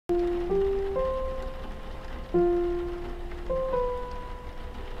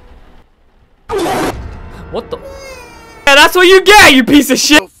What the? Yeah, that's what you get, you piece of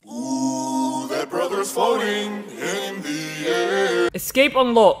shit! Ooh, that brother's floating in the air. Escape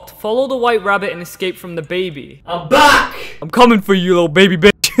unlocked. Follow the white rabbit and escape from the baby. I'm back! I'm coming for you, little baby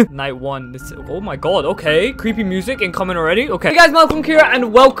bitch. Night 1. Oh my god, okay. Creepy music incoming already. Okay. Hey guys, Malikong here,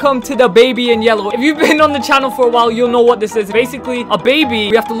 and welcome to the baby in yellow. If you've been on the channel for a while, you'll know what this is. Basically, a baby.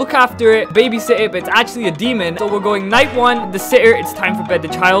 We have to look after it, babysit it, but it's actually a demon. So we're going night 1, the sitter. It's time for bed the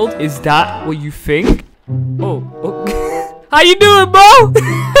child. Is that what you think? Oh. How you doing, bro?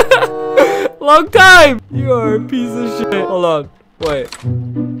 Long time. You are a piece of shit. Hold on. Wait.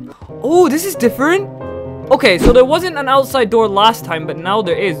 Oh, this is different. Okay, so there wasn't an outside door last time, but now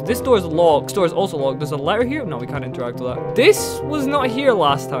there is. This door is locked. This door is also locked. There's a letter here. No, we can't interact with that. This was not here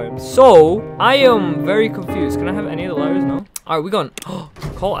last time. So, I am very confused. Can I have any of the letters? No? Alright, we're going.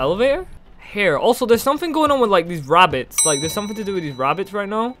 Call elevator? Here. Also, there's something going on with, like, these rabbits. Like, there's something to do with these rabbits right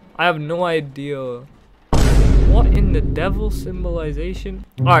now. I have no idea. What in the devil symbolization?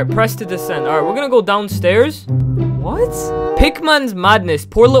 Alright, press to descend. Alright, we're gonna go downstairs. What? Pickman's madness.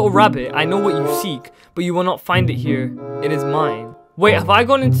 Poor little rabbit. I know what you seek, but you will not find it here. It is mine. Wait, have I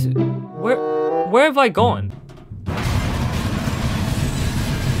gone into... Where have I gone?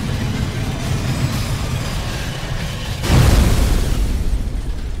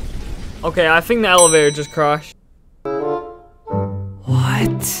 Okay, I think the elevator just crashed.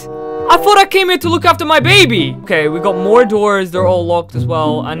 What? I thought I came here to look after my baby. Okay, we got more doors. They're all locked as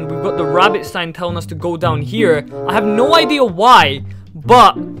well. And we've got the rabbit sign telling us to go down here. I have no idea why,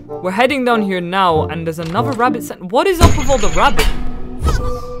 but we're heading down here now. And there's another rabbit sign. What is up with all the rabbit?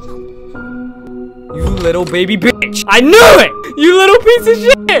 You little baby bitch. I knew it. You little piece of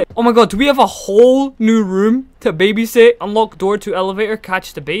shit. Oh my god, do we have a whole new room to babysit? Unlock door to elevator,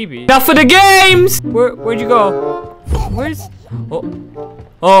 catch the baby. Now for the games. Where'd you go? Where's...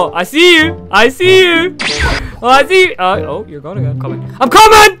 Oh, I see you. I see you. Oh, I see you. Oh, you're gone again. I'm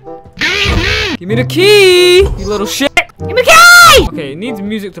coming. Give me the key, you little shit. Give me the key. Okay, it needs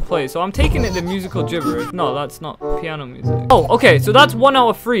music to play, so I'm taking it the musical gibberish. No, that's not piano music. Oh, okay, so that's 1 out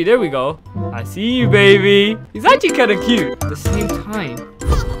of 3. There we go. I see you, baby. He's actually kind of cute. At the same time,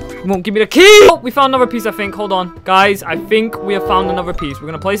 he won't give me the key. Oh, we found another piece, I think. Hold on. Guys, I think we have found another piece. We're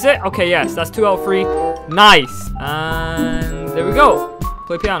going to place it. Okay, yes, that's 2 out of 3. Nice. And there we go.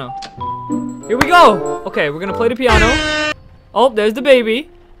 Play piano. Here we go. Okay, we're gonna play the piano. Oh, there's the baby.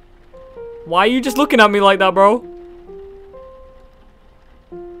 Why are you just looking at me like that, bro?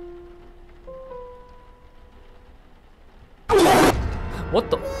 What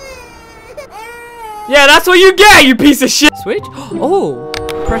the? Yeah, that's what you get, you piece of shit. Switch? Oh,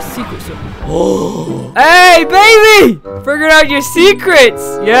 press secret. Oh. Hey, baby! Figured out your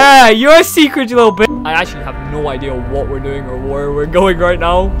secrets. Yeah, your secret, you little bitch. I actually have no idea what we're doing or where we're going right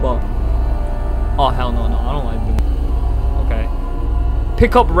now, but... Oh, hell no, I don't like this. Okay.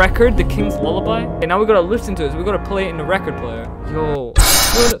 Pick up record, the King's Lullaby. Okay, now we gotta listen to this. We gotta play it in the record player. Yo.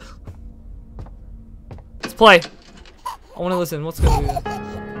 Let's play. I wanna listen. What's gonna do this?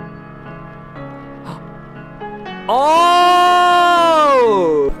 Oh!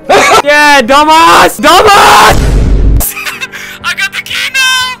 Yeah, dumbass! Dumbass! I got the key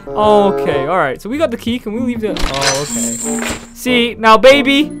now! Okay, alright. So we got the key. Can we leave the... Oh, okay. See, now,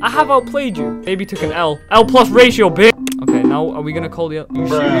 baby, I have outplayed you. Baby took an L. L plus ratio, bitch. Okay, now, are we gonna call the... You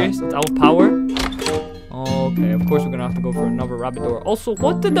serious? It's out power? Okay, of course we're gonna have to go for another rabbit door. Also,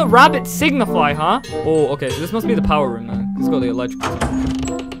 what did the rabbit signify, huh? Oh, okay, so this must be the power room, then. Let's go to the electrical.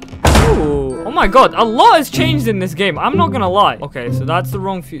 Ooh, oh my god, a lot has changed in this game. I'm not gonna lie. Okay, so that's the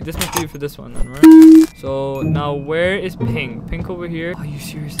wrong fuse. This must be for this one then, right? So now where is Pink? Pink over here. Are you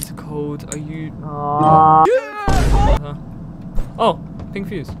serious? It's a code. Are you? Oh, pink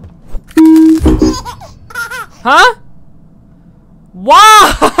fuse. Huh?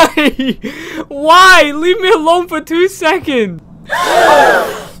 Why? Why? Leave me alone for 2 seconds.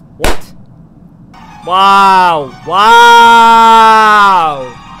 What? Wow. Wow.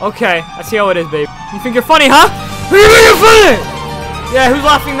 Okay, I see how it is, babe. You think you're funny, huh? Who do you think you're funny? Yeah, who's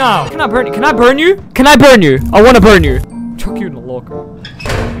laughing now? Can I burn you? Can I burn you? Can I burn you? I want to burn you. Chuck you in the locker.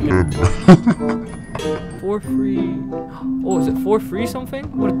 4 free. Oh, is it 4 free something?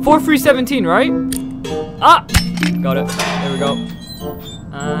 What? 4 free 17, right? Ah! Got it. There we go.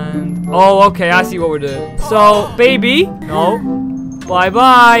 And... Oh, okay, I see what we're doing. So, baby. No.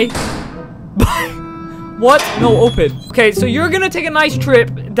 Bye-bye. Bye. What? No, open. Okay, so you're gonna take a nice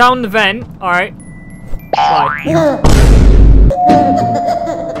trip down the vent. Alright. Bye.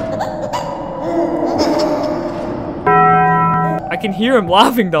 I can hear him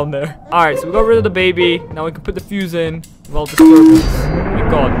laughing down there. Alright, so we got rid of the baby. Now we can put the fuse in without disturbance.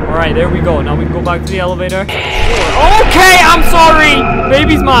 god. Alright, there we go. Now we can go back to the elevator. Okay, I'm sorry.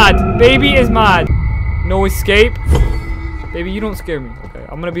 Baby's mad. Baby is mad. No escape. Baby, you don't scare me. Okay,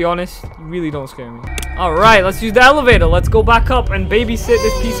 I'm gonna be honest. You really don't scare me. Alright, let's use the elevator. Let's go back up and babysit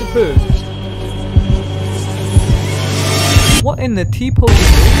this piece of poo. What in the teapot is this?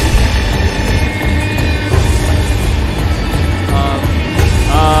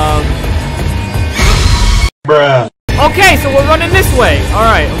 Bruh. Okay, so we're running this way.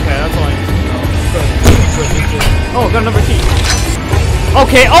 Alright, okay, that's all I need to know. Good. Oh, got another key.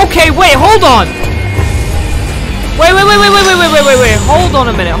 Okay, wait, hold on. Wait. Hold on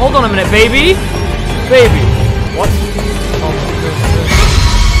a minute, baby. Baby. What? Oh,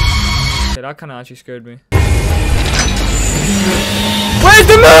 okay, that kind of actually scared me. Where's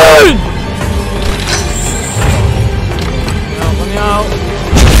the moon? Let me out.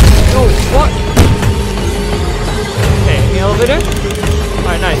 Oh, what? Okay, in the elevator?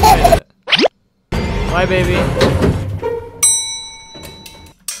 Alright, nice. Bye, baby.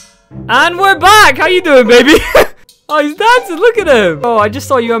 And we're back! How you doing, baby? Oh, he's dancing. Look at him. Oh, I just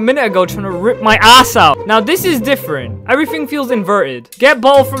saw you a minute ago trying to rip my ass out. Now, this is different. Everything feels inverted. Get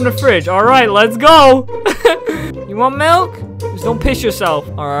bottle from the fridge. All right, let's go. You want milk? Just don't piss yourself.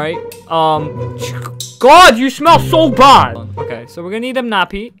 All right. God, you smell so bad. Okay, so we're gonna need a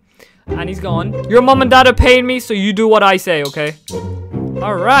nappy. And he's gone. Your mom and dad are paying me, so you do what I say, okay?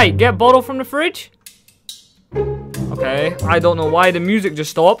 All right, get bottle from the fridge. Okay, I don't know why the music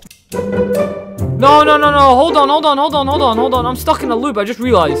just stopped. No. Hold on. I'm stuck in a loop. I just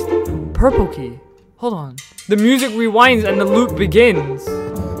realized. Purple key. Hold on. The music rewinds and the loop begins.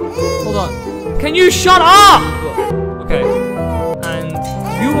 Hold on. Can you shut up? Okay. And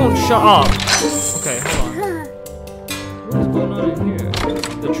you won't shut up. Okay, hold on. What is going on in here?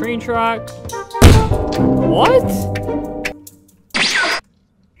 The train track. What?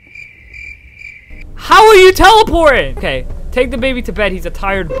 How are you teleporting? Okay. Take the baby to bed. He's a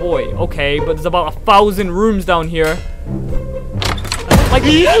tired boy. Okay, but there's about 1,000 rooms down here. Like,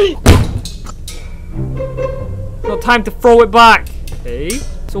 no time to throw it back. Okay.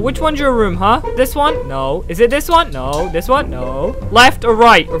 So which one's your room, huh? This one? No. Is it this one? No. This one? No. Left or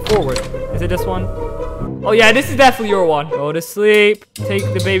right or forward? Is it this one? Oh yeah, this is definitely your one. Go to sleep. Take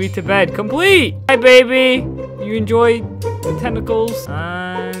the baby to bed. Complete. Hi, baby. You enjoyed the tentacles?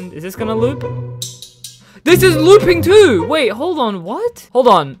 And is this gonna loop? This is looping too! Wait, hold on, what? Hold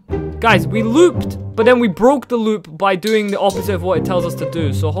on. Guys, we looped, but then we broke the loop by doing the opposite of what it tells us to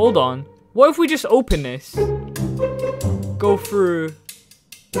do. So hold on. What if we just open this? Go through...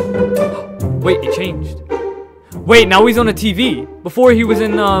 Wait, it changed. Wait, now he's on a TV. Before he was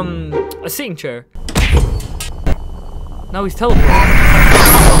in, a sitting chair. Now he's teleporting.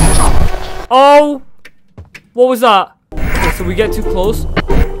 Oh! What was that? Okay, so we get too close.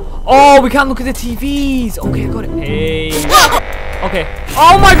 Oh, we can't look at the TVs. Okay, I got it. Hey. Okay.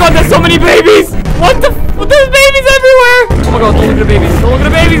 Oh my god, there's so many babies. What the? There's babies everywhere. Oh my god, don't look at the babies. Don't look at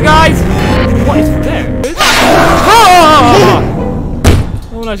the babies, guys. What is there? Ah!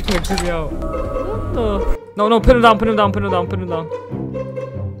 Oh, no, she's gonna creep me out. What the? No, pin him down.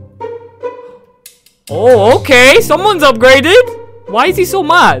 Oh, okay. Someone's upgraded. Why is he so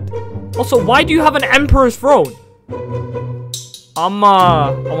mad? Also, why do you have an emperor's throne? Oh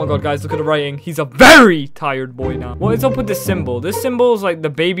my god, guys, look at the writing. He's a very tired boy now. What is up with this symbol? This symbol is like the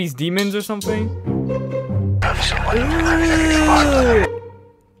baby's demons or something. Oh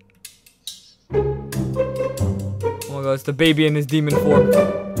my god, it's the baby in his demon form.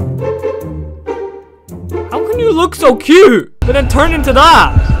 How can you look so cute, but then turn into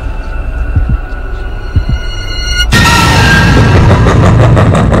that?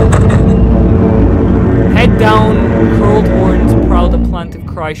 Head down, curled horns, proud planted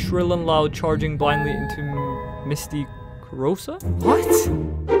cry, shrill and loud, charging blindly into misty Carosa? What?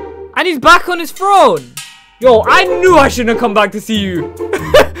 And he's back on his throne! Yo, I knew I shouldn't have come back to see you.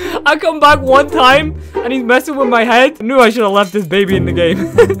 I come back one time and he's messing with my head. I knew I should have left this baby in the game.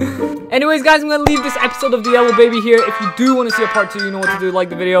 Anyways, guys, I'm going to leave this episode of the Yellow Baby here. If you do want to see a part 2, you know what to do. Like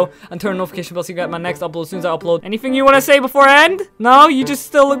the video and turn on notification bell so you get my next upload as soon as I upload. Anything you want to say before I end? No? You just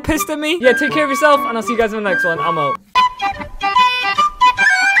still look pissed at me? Yeah, take care of yourself and I'll see you guys in the next one. I'm out.